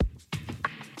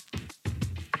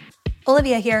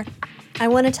Olivia here. I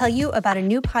want to tell you about a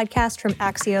new podcast from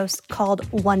Axios called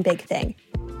One Big Thing.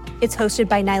 It's hosted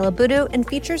by Naila Boodoo and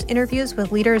features interviews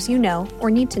with leaders you know or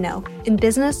need to know in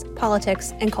business,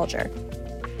 politics, and culture.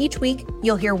 Each week,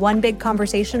 you'll hear one big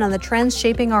conversation on the trends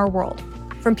shaping our world,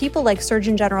 from people like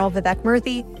Surgeon General Vivek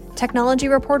Murthy, technology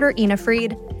reporter Ina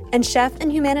Fried, and chef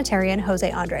and humanitarian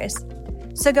Jose Andres.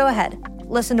 So go ahead,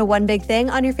 listen to One Big Thing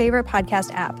on your favorite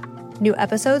podcast app. New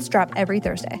episodes drop every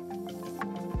Thursday.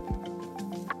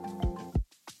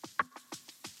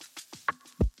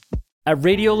 At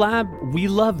Radiolab, we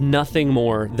love nothing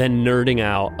more than nerding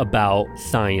out about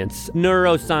science,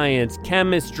 neuroscience,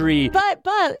 chemistry.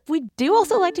 But we do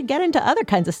also like to get into other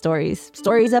kinds of stories.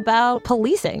 Stories about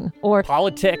policing or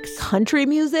politics, country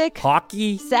music,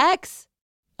 hockey, sex,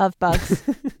 of bugs.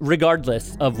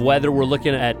 Regardless of whether we're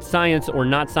looking at science or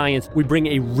not science, we bring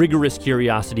a rigorous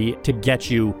curiosity to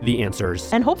get you the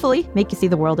answers. And hopefully make you see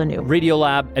the world anew.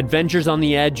 Radiolab, adventures on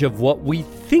the edge of what we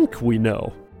think we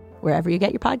know. Wherever you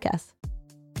get your podcasts.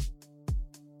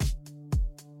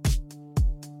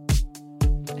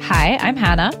 Hi, I'm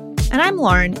Hannah. And I'm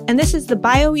Lauren, and this is the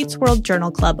BioEats World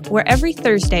Journal Club, where every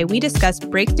Thursday we discuss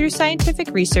breakthrough scientific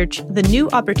research, the new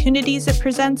opportunities it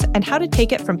presents, and how to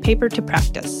take it from paper to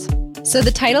practice. So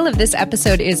the title of this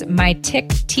episode is My Tick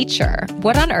Teacher.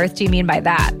 What on earth do you mean by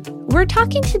that? We're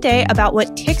talking today about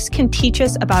what ticks can teach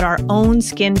us about our own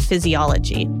skin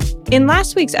physiology. In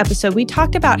last week's episode, we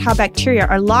talked about how bacteria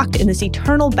are locked in this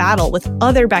eternal battle with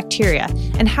other bacteria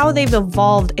and how they've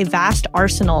evolved a vast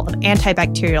arsenal of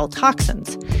antibacterial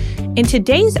toxins. In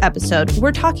today's episode,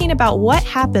 we're talking about what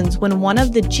happens when one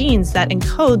of the genes that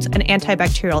encodes an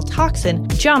antibacterial toxin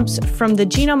jumps from the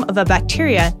genome of a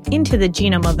bacteria into the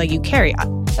genome of a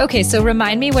eukaryote. Okay, so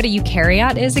remind me what a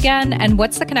eukaryote is again, and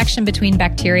what's the connection between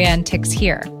bacteria and ticks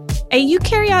here? A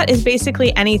eukaryote is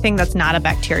basically anything that's not a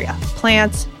bacteria: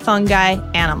 plants, fungi,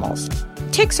 animals.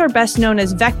 Ticks are best known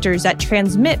as vectors that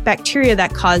transmit bacteria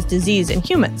that cause disease in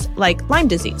humans, like Lyme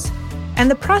disease. And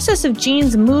the process of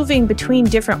genes moving between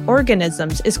different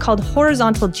organisms is called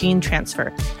horizontal gene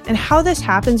transfer. And how this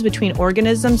happens between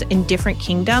organisms in different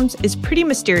kingdoms is pretty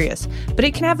mysterious, but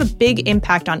it can have a big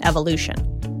impact on evolution.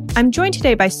 I'm joined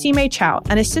today by Simei Chow,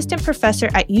 an assistant professor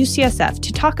at UCSF,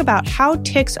 to talk about how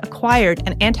ticks acquired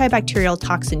an antibacterial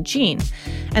toxin gene,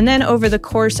 and then over the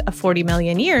course of 40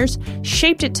 million years,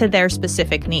 shaped it to their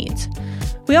specific needs.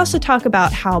 We also talk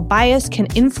about how bias can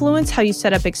influence how you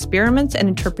set up experiments and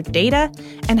interpret data,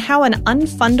 and how an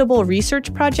unfundable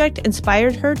research project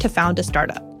inspired her to found a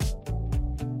startup.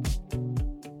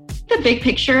 The big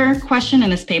picture question in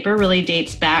this paper really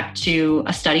dates back to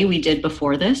a study we did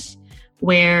before this,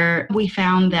 where we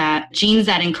found that genes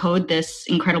that encode this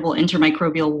incredible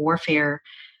intermicrobial warfare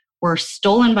were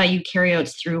stolen by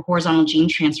eukaryotes through horizontal gene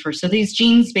transfer. So these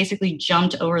genes basically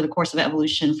jumped over the course of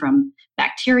evolution from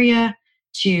bacteria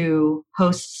to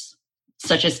hosts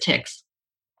such as ticks.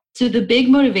 So the big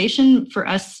motivation for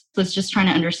us was just trying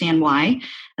to understand why.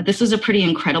 This was a pretty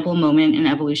incredible moment in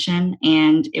evolution,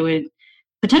 and it would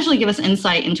potentially give us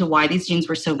insight into why these genes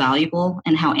were so valuable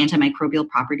and how antimicrobial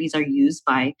properties are used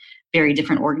by very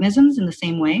different organisms in the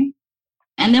same way.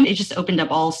 And then it just opened up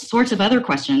all sorts of other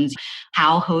questions: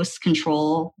 how hosts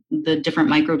control the different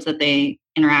microbes that they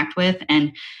interact with.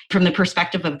 And from the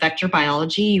perspective of vector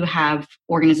biology, you have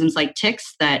organisms like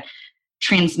ticks that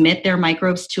transmit their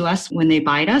microbes to us when they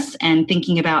bite us, and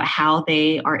thinking about how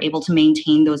they are able to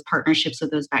maintain those partnerships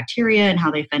with those bacteria and how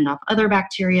they fend off other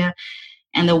bacteria,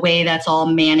 and the way that's all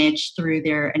managed through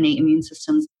their innate immune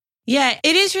systems. Yeah,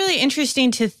 it is really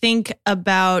interesting to think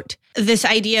about this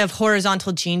idea of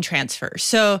horizontal gene transfer.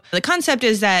 So the concept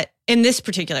is that in this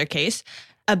particular case,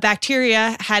 a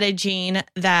bacteria had a gene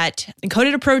that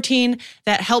encoded a protein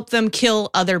that helped them kill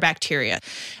other bacteria.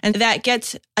 And that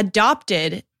gets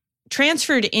adopted,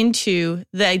 transferred into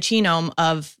the genome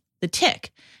of the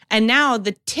tick. And now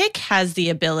the tick has the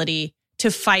ability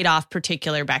to fight off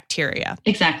particular bacteria.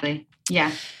 Exactly.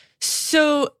 Yeah.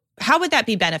 So how would that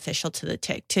be beneficial to the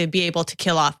tick to be able to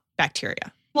kill off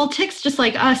bacteria? Well, ticks, just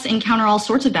like us, encounter all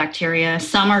sorts of bacteria.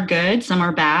 Some are good, some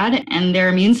are bad, and their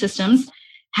immune systems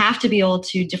have to be able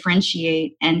to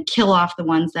differentiate and kill off the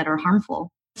ones that are harmful.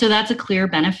 So that's a clear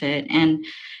benefit. And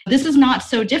this is not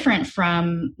so different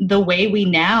from the way we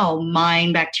now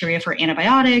mine bacteria for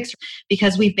antibiotics,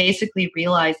 because we've basically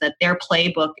realized that their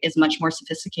playbook is much more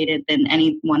sophisticated than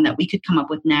any one that we could come up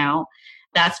with now.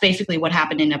 That's basically what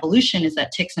happened in evolution, is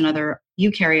that ticks and other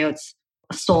eukaryotes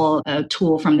stole a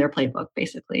tool from their playbook,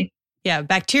 basically. Yeah,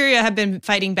 bacteria have been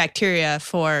fighting bacteria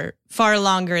for far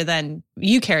longer than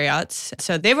eukaryotes.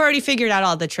 So they've already figured out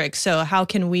all the tricks. So how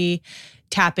can we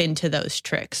tap into those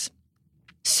tricks?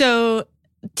 So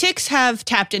ticks have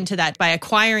tapped into that by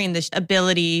acquiring this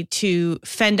ability to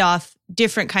fend off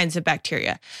different kinds of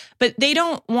bacteria, but they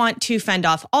don't want to fend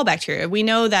off all bacteria. We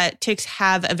know that ticks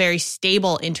have a very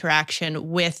stable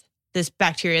interaction with this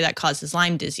bacteria that causes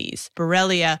Lyme disease,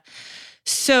 Borrelia.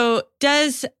 So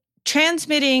does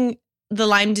transmitting the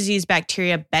Lyme disease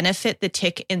bacteria benefit the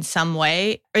tick in some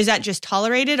way? Or is that just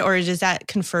tolerated, or does that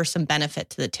confer some benefit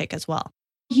to the tick as well?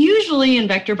 Usually in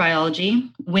vector biology,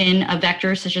 when a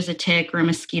vector such as a tick or a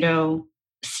mosquito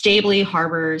stably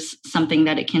harbors something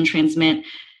that it can transmit,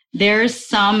 there's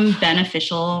some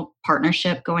beneficial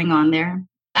partnership going on there.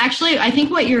 Actually, I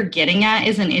think what you're getting at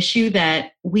is an issue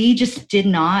that we just did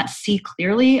not see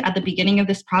clearly at the beginning of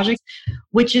this project,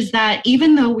 which is that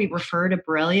even though we refer to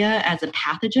Borrelia as a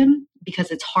pathogen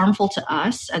because it's harmful to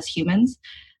us as humans,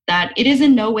 that it is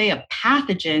in no way a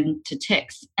pathogen to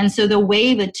ticks. And so the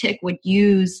way the tick would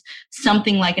use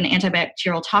something like an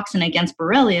antibacterial toxin against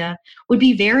Borrelia would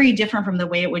be very different from the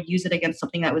way it would use it against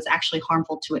something that was actually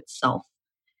harmful to itself.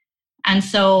 And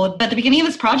so at the beginning of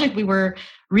this project, we were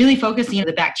really focusing on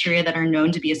the bacteria that are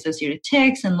known to be associated with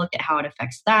ticks and look at how it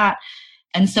affects that.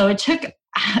 And so it took,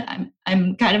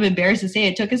 I'm kind of embarrassed to say,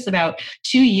 it took us about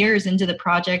 2 years into the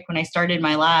project when I started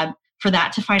my lab for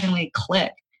that to finally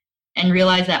click and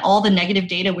realize that all the negative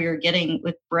data we were getting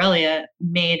with Borrelia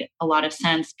made a lot of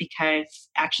sense, because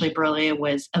actually Borrelia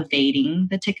was evading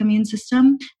the tick immune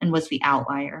system and was the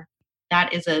outlier.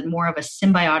 That is more of a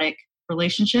symbiotic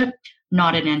relationship,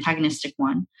 not an antagonistic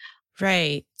one.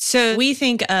 Right. So we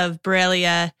think of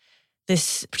Borrelia,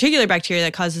 this particular bacteria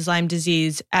that causes Lyme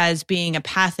disease, as being a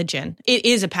pathogen. It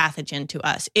is a pathogen to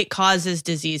us. It causes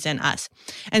disease in us.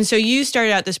 And so you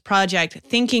started out this project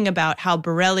thinking about how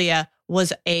Borrelia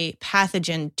was a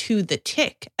pathogen to the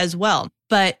tick as well.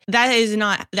 But that is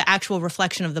not the actual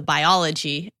reflection of the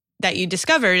biology that you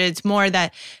discovered. It's more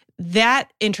that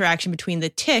interaction between the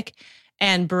tick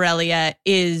and Borrelia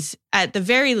is, at the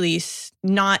very least,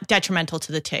 not detrimental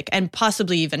to the tick and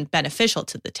possibly even beneficial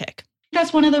to the tick.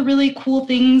 That's one of the really cool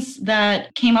things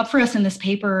that came up for us in this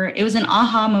paper. It was an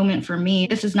aha moment for me.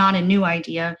 This is not a new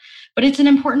idea, but it's an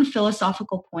important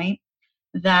philosophical point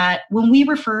that when we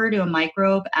refer to a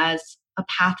microbe as a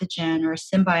pathogen or a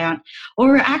symbiont, what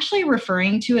we're actually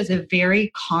referring to as a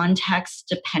very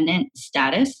context-dependent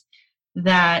status,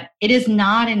 that it is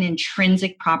not an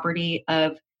intrinsic property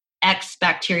of X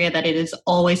bacteria that it is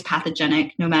always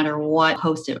pathogenic no matter what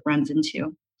host it runs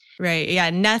into. Right. Yeah.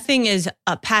 Nothing is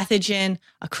a pathogen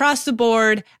across the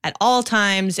board at all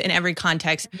times in every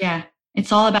context. Yeah.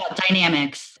 It's all about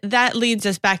dynamics. That leads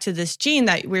us back to this gene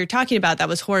that we were talking about that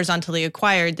was horizontally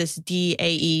acquired, this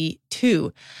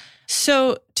DAE2.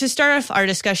 So to start off our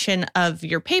discussion of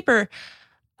your paper,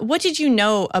 what did you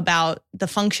know about the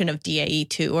function of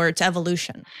DAE2 or its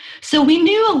evolution? So we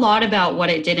knew a lot about what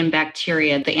it did in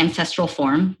bacteria, the ancestral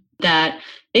form, that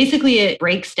basically it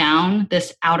breaks down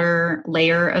this outer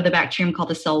layer of the bacterium called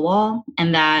the cell wall,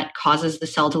 and that causes the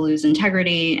cell to lose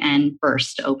integrity and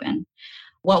burst open.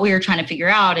 What we were trying to figure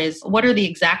out is what are the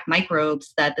exact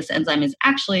microbes that this enzyme is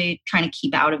actually trying to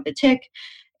keep out of the tick,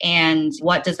 and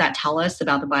what does that tell us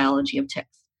about the biology of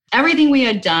ticks? Everything we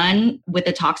had done with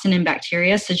the toxin in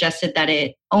bacteria suggested that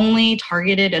it only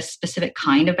targeted a specific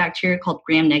kind of bacteria called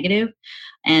gram-negative,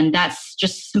 and that's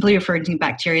just simply referring to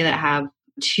bacteria that have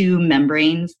two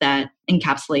membranes that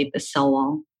encapsulate the cell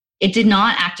wall. It did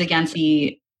not act against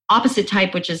the opposite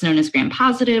type, which is known as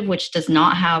gram-positive, which does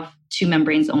not have two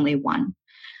membranes, only one.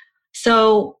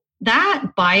 So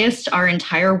that biased our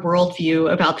entire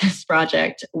worldview about this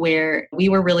project, where we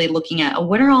were really looking at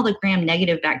what are all the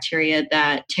gram-negative bacteria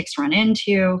that ticks run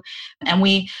into. And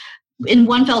we, in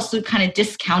one fell swoop, kind of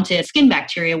discounted skin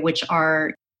bacteria, which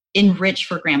are enriched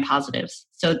for gram-positives.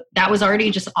 So that was already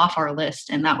just off our list.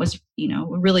 And that was, a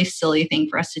really silly thing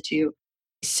for us to do.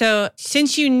 So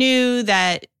since you knew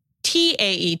that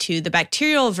TAE2, the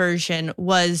bacterial version,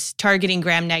 was targeting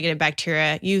gram-negative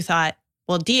bacteria, you thought,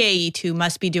 well, DAE2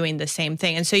 must be doing the same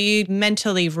thing. And so you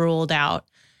mentally ruled out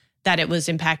that it was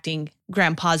impacting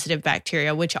gram-positive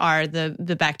bacteria, which are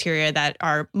the bacteria that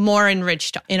are more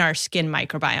enriched in our skin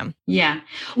microbiome. Yeah,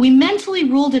 we mentally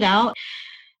ruled it out.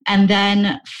 And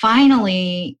then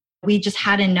finally, we just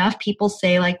had enough people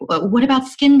say, like, what about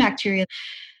skin bacteria?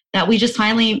 That we just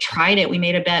finally tried it. We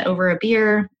made a bet over a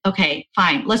beer. Okay,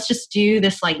 fine. Let's just do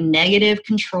this negative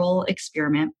control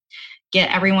experiment.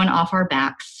 Get everyone off our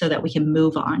backs so that we can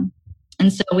move on.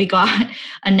 And so we got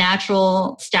a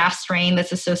natural staph strain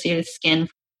that's associated with skin.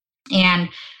 And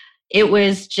it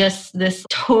was just this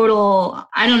total,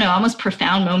 almost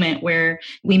profound moment where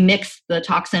we mixed the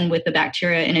toxin with the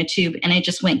bacteria in a tube and it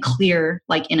just went clear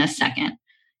in a second.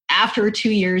 after 2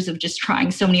 years of just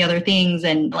trying so many other things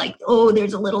and like, oh,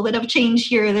 there's a little bit of change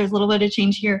here, there's a little bit of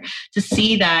change here, to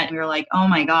see that, we were like, oh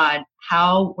my God,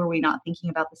 how were we not thinking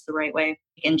about this the right way?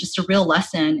 And just a real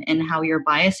lesson in how your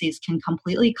biases can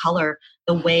completely color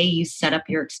the way you set up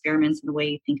your experiments and the way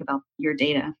you think about your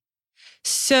data.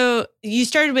 So you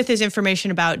started with this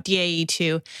information about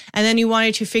DAE2, and then you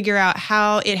wanted to figure out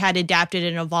how it had adapted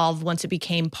and evolved once it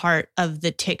became part of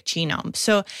the tick genome.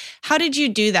 So how did you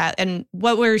do that, and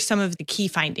what were some of the key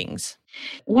findings?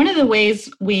 One of the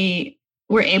ways we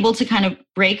were able to kind of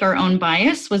break our own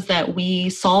bias was that we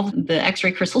solved the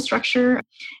X-ray crystal structure.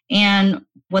 And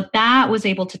what that was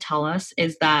able to tell us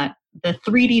is that the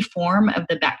 3D form of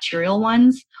the bacterial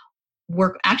ones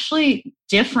were actually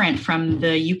different from the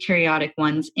eukaryotic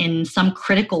ones in some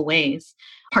critical ways,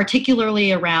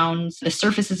 particularly around the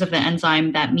surfaces of the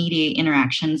enzyme that mediate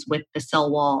interactions with the cell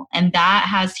wall. And that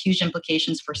has huge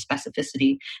implications for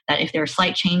specificity, that if there are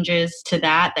slight changes to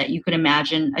that you could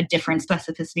imagine a different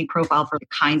specificity profile for the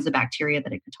kinds of bacteria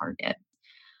that it could target.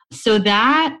 So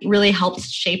that really helps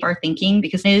shape our thinking,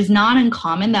 because it is not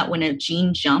uncommon that when a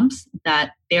gene jumps,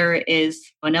 that there is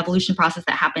an evolution process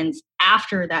that happens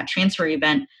after that transfer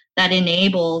event that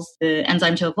enables the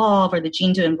enzyme to evolve or the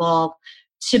gene to evolve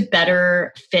to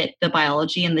better fit the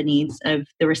biology and the needs of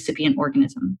the recipient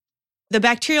organism. The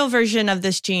bacterial version of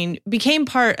this gene became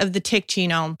part of the tick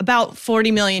genome about 40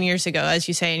 million years ago, as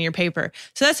you say in your paper.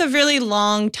 So that's a really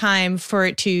long time for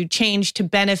it to change to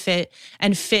benefit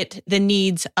and fit the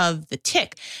needs of the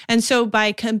tick. And so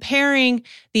by comparing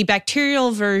the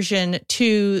bacterial version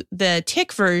to the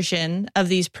tick version of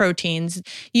these proteins,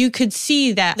 you could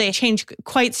see that they changed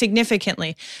quite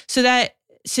significantly. So that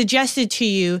suggested to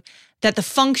you that the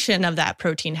function of that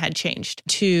protein had changed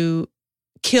to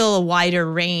kill a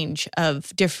wider range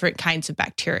of different kinds of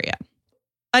bacteria.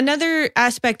 Another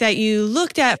aspect that you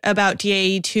looked at about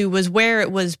DAE2 was where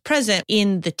it was present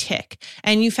in the tick.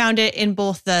 And you found it in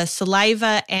both the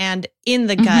saliva and in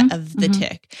the gut of the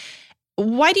tick.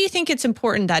 Why do you think it's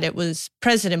important that it was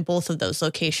present in both of those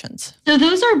locations? So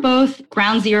those are both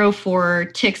ground zero for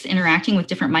ticks interacting with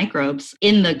different microbes.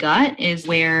 In the gut is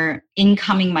where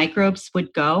incoming microbes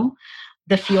would go.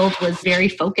 The field was very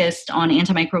focused on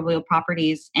antimicrobial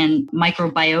properties and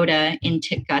microbiota in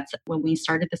tick guts when we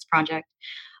started this project.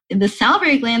 The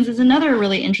salivary glands is another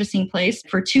really interesting place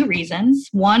for two reasons.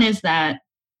 One is that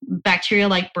bacteria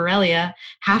like Borrelia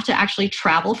have to actually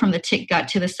travel from the tick gut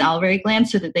to the salivary gland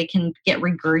so that they can get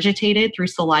regurgitated through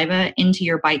saliva into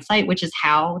your bite site, which is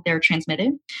how they're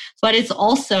transmitted. But it's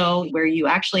also where you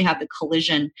actually have the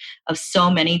collision of so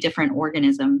many different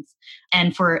organisms.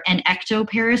 And for an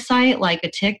ectoparasite like a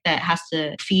tick that has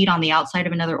to feed on the outside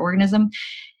of another organism,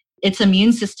 its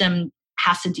immune system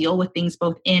has to deal with things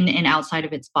both in and outside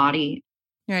of its body.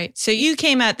 Right. So you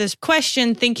came at this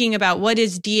question thinking about what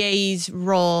is DAE's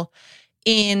role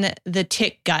in the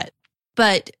tick gut.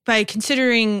 But by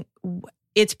considering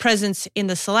its presence in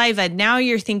the saliva, now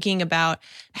you're thinking about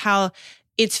how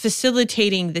it's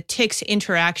facilitating the tick's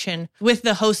interaction with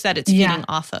the host that it's feeding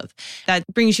off of. That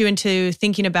brings you into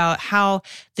thinking about how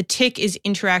the tick is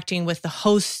interacting with the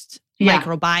host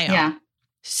microbiome. Yeah.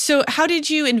 So how did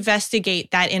you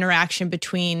investigate that interaction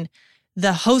between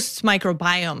the host's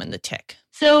microbiome and the tick?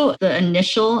 So the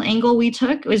initial angle we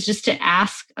took was just to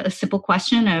ask a simple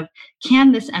question of,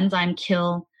 can this enzyme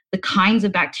kill the kinds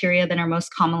of bacteria that are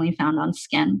most commonly found on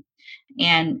skin?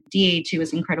 And DAE2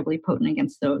 is incredibly potent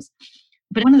against those.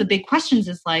 But one of the big questions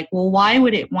is like, well, why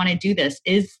would it want to do this?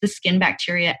 Is the skin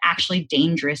bacteria actually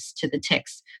dangerous to the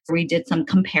ticks? So we did some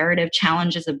comparative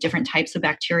challenges of different types of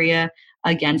bacteria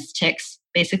against ticks,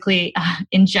 basically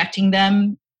injecting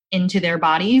them into their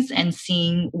bodies and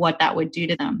seeing what that would do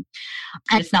to them.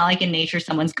 And it's not like in nature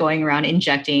someone's going around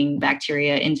injecting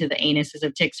bacteria into the anuses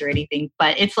of ticks or anything,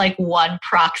 but it's like one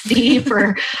proxy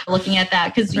for looking at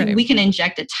that, because we can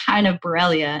inject a ton of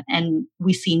Borrelia and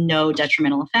we see no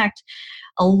detrimental effect.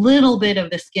 A little bit of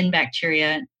the skin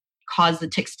bacteria caused the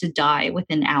ticks to die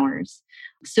within hours.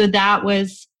 So that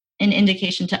was an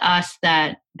indication to us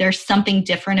that there's something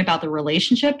different about the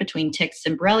relationship between ticks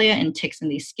and Borrelia and ticks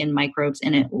and these skin microbes,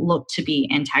 and it looked to be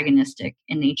antagonistic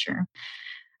in nature.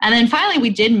 And then finally, we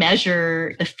did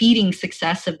measure the feeding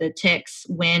success of the ticks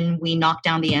when we knocked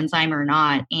down the enzyme or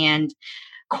not. And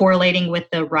correlating with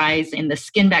the rise in the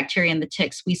skin bacteria and the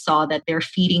ticks, we saw that their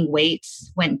feeding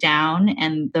weights went down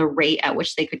and the rate at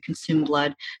which they could consume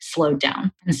blood slowed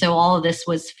down. And so all of this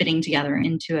was fitting together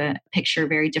into a picture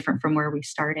very different from where we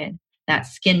started. That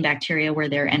skin bacteria were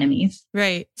their enemies.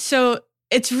 Right. So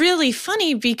it's really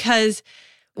funny because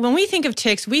when we think of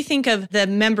ticks, we think of the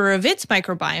member of its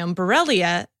microbiome,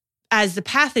 Borrelia, as the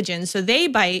pathogen. So they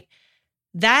bite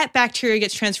that bacteria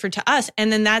gets transferred to us,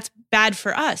 and then that's bad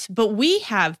for us. But we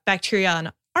have bacteria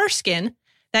on our skin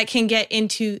that can get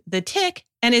into the tick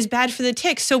and is bad for the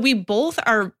tick. So we both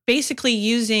are basically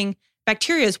using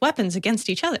bacteria as weapons against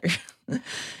each other.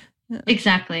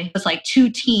 Exactly. It's like two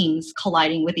teams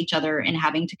colliding with each other and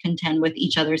having to contend with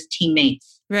each other's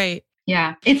teammates. Right.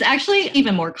 Yeah. It's actually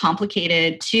even more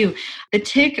complicated too. The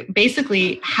tick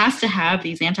basically has to have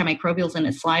these antimicrobials in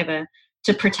its saliva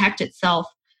to protect itself,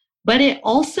 but it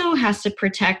also has to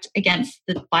protect against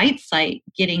the bite site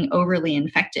getting overly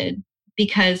infected,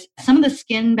 because some of the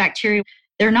skin bacteria,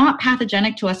 they're not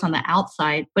pathogenic to us on the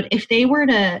outside, but if they were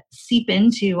to seep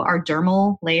into our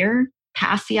dermal layer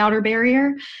past the outer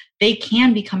barrier, they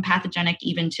can become pathogenic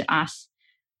even to us.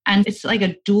 And it's like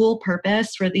a dual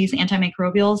purpose for these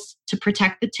antimicrobials, to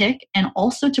protect the tick and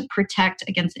also to protect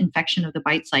against infection of the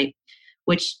bite site,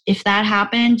 which if that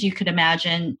happened, you could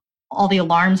imagine all the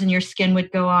alarms in your skin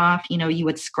would go off. You know, you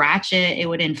would scratch it, it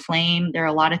would inflame. There are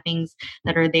a lot of things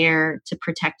that are there to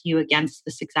protect you against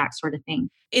this exact sort of thing.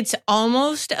 It's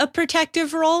almost a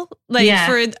protective role,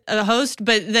 for a host,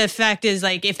 but the fact is,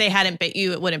 like, if they hadn't bit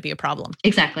you, it wouldn't be a problem.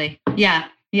 Exactly. Yeah.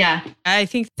 Yeah. I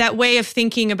think that way of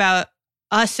thinking about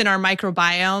us and our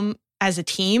microbiome as a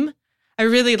team, I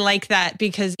really like that,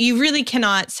 because you really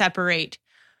cannot separate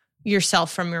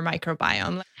yourself from your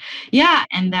microbiome. Yeah.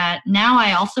 And that now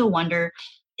I also wonder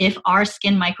if our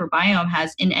skin microbiome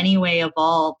has in any way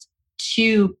evolved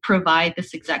to provide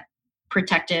this exact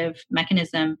protective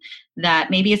mechanism, that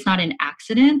maybe it's not an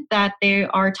accident that they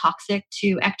are toxic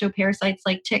to ectoparasites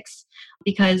like ticks,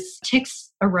 because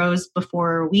ticks arose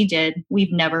before we did.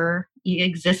 We've never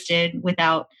existed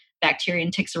without bacteria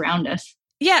and ticks around us.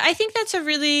 Yeah, I think that's a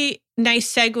really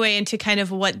nice segue into kind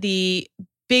of what the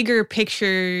bigger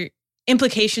picture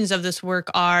implications of this work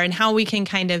are and how we can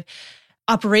kind of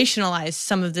operationalize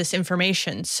some of this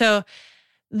information. So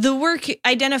the work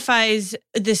identifies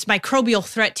this microbial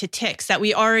threat to ticks that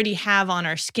we already have on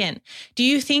our skin. Do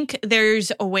you think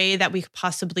there's a way that we could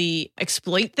possibly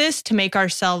exploit this to make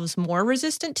ourselves more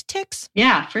resistant to ticks?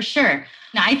 Yeah, for sure.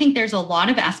 Now, I think there's a lot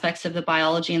of aspects of the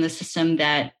biology in the system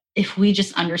that if we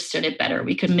just understood it better,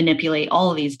 we could manipulate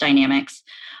all of these dynamics.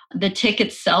 The tick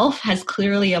itself has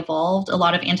clearly evolved a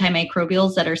lot of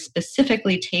antimicrobials that are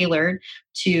specifically tailored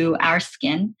to our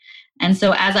skin. And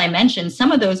so, as I mentioned,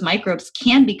 some of those microbes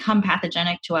can become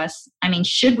pathogenic to us. I mean,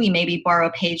 should we maybe borrow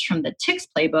a page from the tick's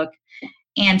playbook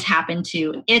and tap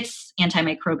into its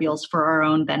antimicrobials for our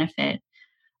own benefit?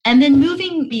 And then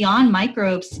moving beyond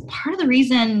microbes, part of the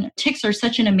reason ticks are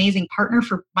such an amazing partner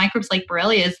for microbes like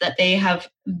Borrelia is that they have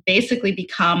basically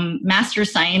become master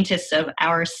scientists of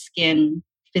our skin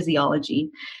physiology.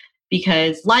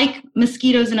 Because like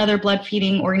mosquitoes and other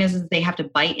blood-feeding organisms, they have to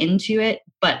bite into it.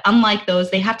 But unlike those,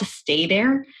 they have to stay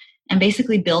there and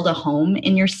basically build a home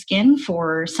in your skin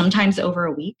for sometimes over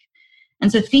a week.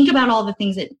 And so think about all the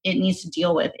things that it needs to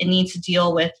deal with. It needs to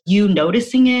deal with you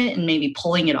noticing it and maybe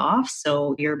pulling it off,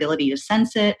 so your ability to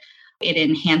sense it. It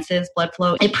enhances blood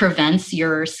flow. It prevents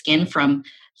your skin from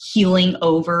healing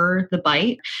over the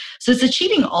bite. So it's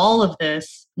achieving all of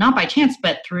this, not by chance,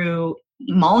 but through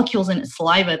molecules in its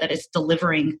saliva that it's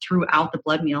delivering throughout the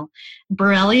blood meal.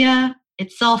 Borrelia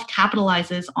itself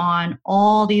capitalizes on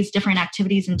all these different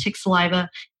activities in tick saliva.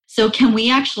 So can we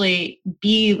actually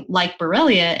be like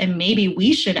Borrelia, and maybe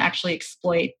we should actually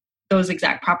exploit those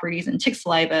exact properties in tick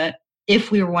saliva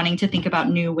if we were wanting to think about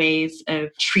new ways of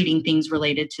treating things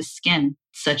related to skin,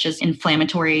 such as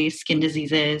inflammatory skin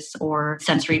diseases or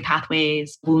sensory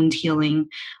pathways, wound healing,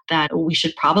 that we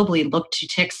should probably look to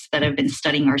ticks that have been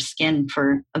studying our skin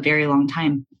for a very long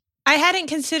time. I hadn't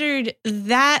considered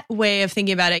that way of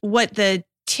thinking about it, what the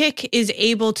tick is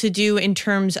able to do in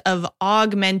terms of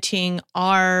augmenting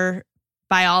our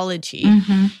biology.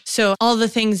 Mm-hmm. So all the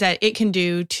things that it can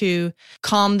do to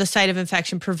calm the site of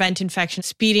infection, prevent infection,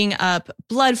 speeding up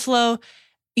blood flow,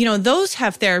 those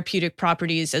have therapeutic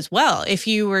properties as well. If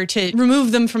you were to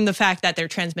remove them from the fact that they're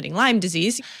transmitting Lyme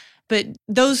disease, but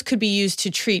those could be used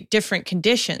to treat different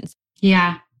conditions.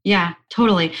 Yeah,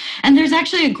 totally. And there's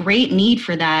actually a great need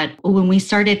for that. When we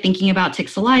started thinking about tick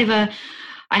saliva,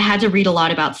 I had to read a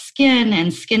lot about skin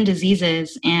and skin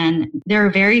diseases, and there are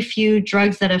very few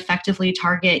drugs that effectively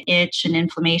target itch and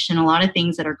inflammation, a lot of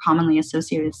things that are commonly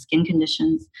associated with skin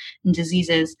conditions and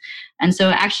diseases. And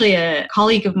so actually a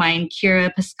colleague of mine, Kira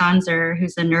Piskanzer,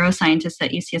 who's a neuroscientist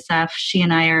at UCSF, she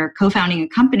and I are co-founding a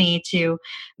company to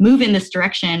move in this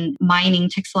direction, mining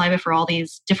tick saliva for all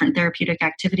these different therapeutic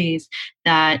activities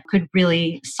that could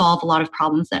really solve a lot of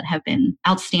problems that have been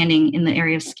outstanding in the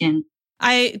area of skin.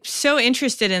 I'm so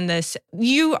interested in this.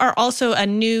 You are also a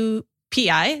new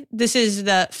PI. This is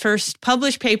the first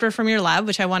published paper from your lab,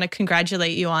 which I want to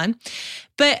congratulate you on.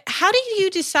 But how do you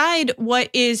decide what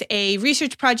is a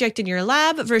research project in your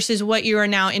lab versus what you are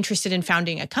now interested in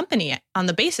founding a company on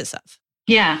the basis of?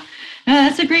 Yeah, no,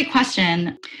 that's a great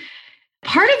question.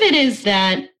 Part of it is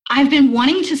that I've been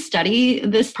wanting to study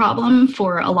this problem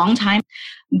for a long time,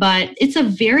 but it's a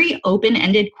very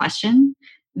open-ended question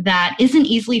that isn't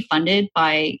easily funded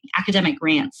by academic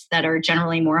grants that are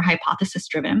generally more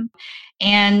hypothesis-driven.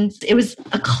 And it was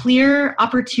a clear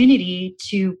opportunity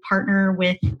to partner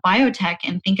with biotech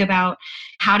and think about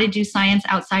how to do science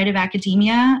outside of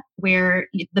academia where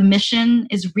the mission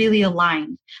is really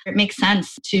aligned. It makes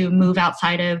sense to move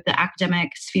outside of the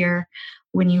academic sphere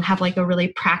when you have like a really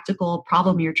practical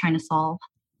problem you're trying to solve.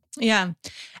 Yeah,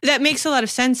 that makes a lot of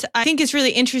sense. I think it's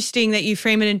really interesting that you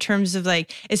frame it in terms of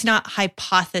like, it's not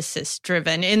hypothesis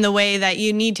driven in the way that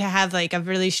you need to have like a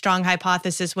really strong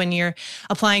hypothesis when you're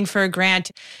applying for a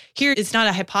grant. Here, it's not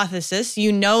a hypothesis.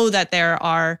 You know that there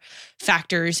are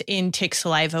factors in tick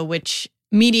saliva which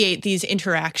mediate these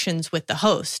interactions with the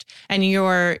host. And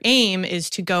your aim is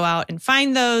to go out and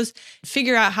find those,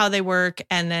 figure out how they work,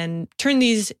 and then turn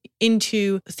these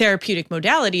into therapeutic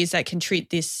modalities that can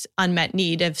treat this unmet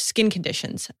need of skin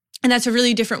conditions. And that's a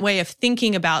really different way of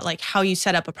thinking about like how you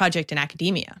set up a project in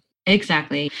academia.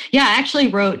 Exactly. Yeah, I actually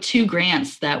wrote 2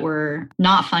 grants that were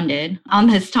not funded on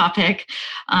this topic.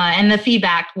 And the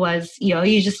feedback was,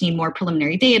 you just need more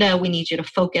preliminary data. We need you to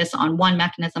focus on one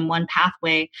mechanism, one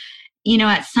pathway.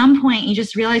 At some point, you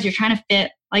just realize you're trying to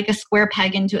fit like a square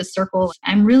peg into a circle.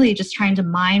 I'm really just trying to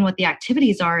mine what the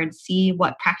activities are and see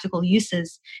what practical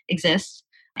uses exist.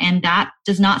 And that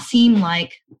does not seem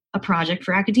like a project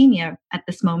for academia at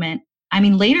this moment. I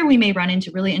mean, later we may run into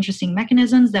really interesting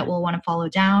mechanisms that we'll want to follow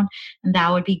down. And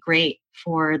that would be great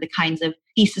for the kinds of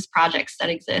thesis projects that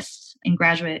exist in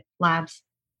graduate labs.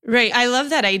 Right. I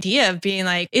love that idea of being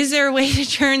like, is there a way to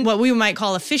turn what we might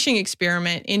call a fishing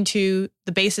experiment into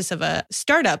the basis of a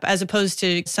startup as opposed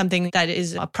to something that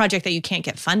is a project that you can't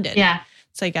get funded? Yeah.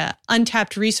 It's like an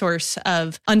untapped resource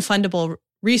of unfundable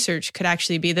research could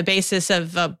actually be the basis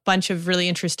of a bunch of really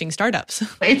interesting startups.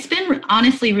 It's been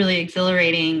honestly really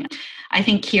exhilarating. I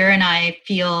think Kira and I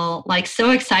feel like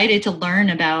so excited to learn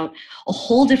about a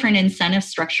whole different incentive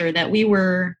structure that we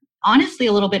were honestly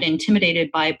a little bit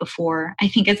intimidated by before. I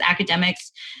think as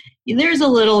academics, there's a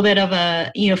little bit of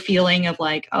a feeling of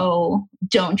like, oh,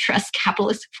 don't trust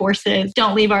capitalist forces,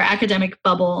 don't leave our academic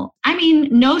bubble. I mean,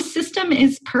 no system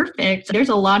is perfect. There's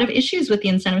a lot of issues with the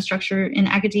incentive structure in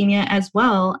academia as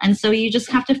well. And so you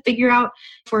just have to figure out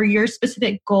for your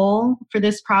specific goal for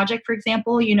this project, for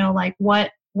example, like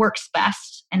what works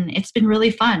best. And it's been really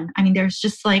fun. I mean, there's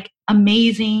just like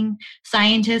amazing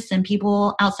scientists and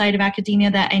people outside of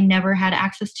academia that I never had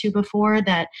access to before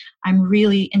that I'm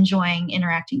really enjoying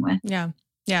interacting with. Yeah.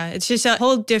 Yeah. It's just a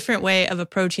whole different way of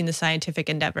approaching the scientific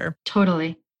endeavor.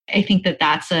 Totally. I think that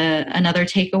that's another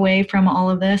takeaway from all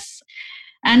of this.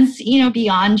 And,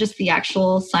 beyond just the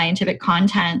actual scientific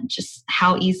content, just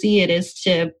how easy it is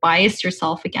to bias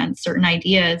yourself against certain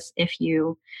ideas if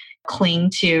you cling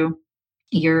to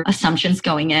your assumptions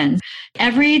going in.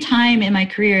 Every time in my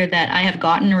career that I have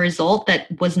gotten a result that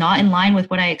was not in line with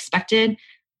what I expected,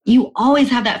 you always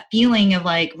have that feeling of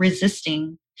like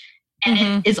resisting. And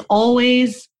it is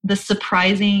always the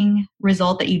surprising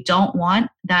result that you don't want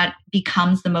that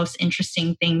becomes the most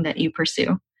interesting thing that you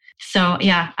pursue. So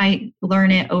yeah, I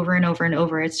learn it over and over and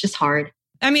over. It's just hard.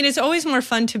 I mean, it's always more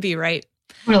fun to be right.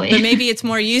 Really? But maybe it's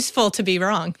more useful to be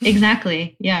wrong.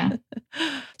 Exactly. Yeah.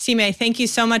 Simei, thank you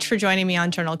so much for joining me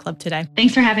on Journal Club today.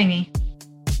 Thanks for having me.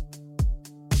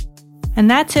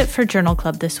 And that's it for Journal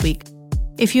Club this week.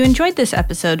 If you enjoyed this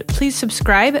episode, please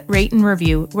subscribe, rate, and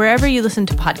review wherever you listen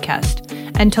to podcasts.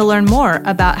 And to learn more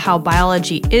about how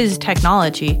biology is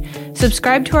technology,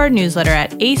 subscribe to our newsletter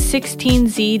at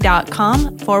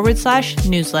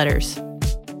a16z.com/newsletters.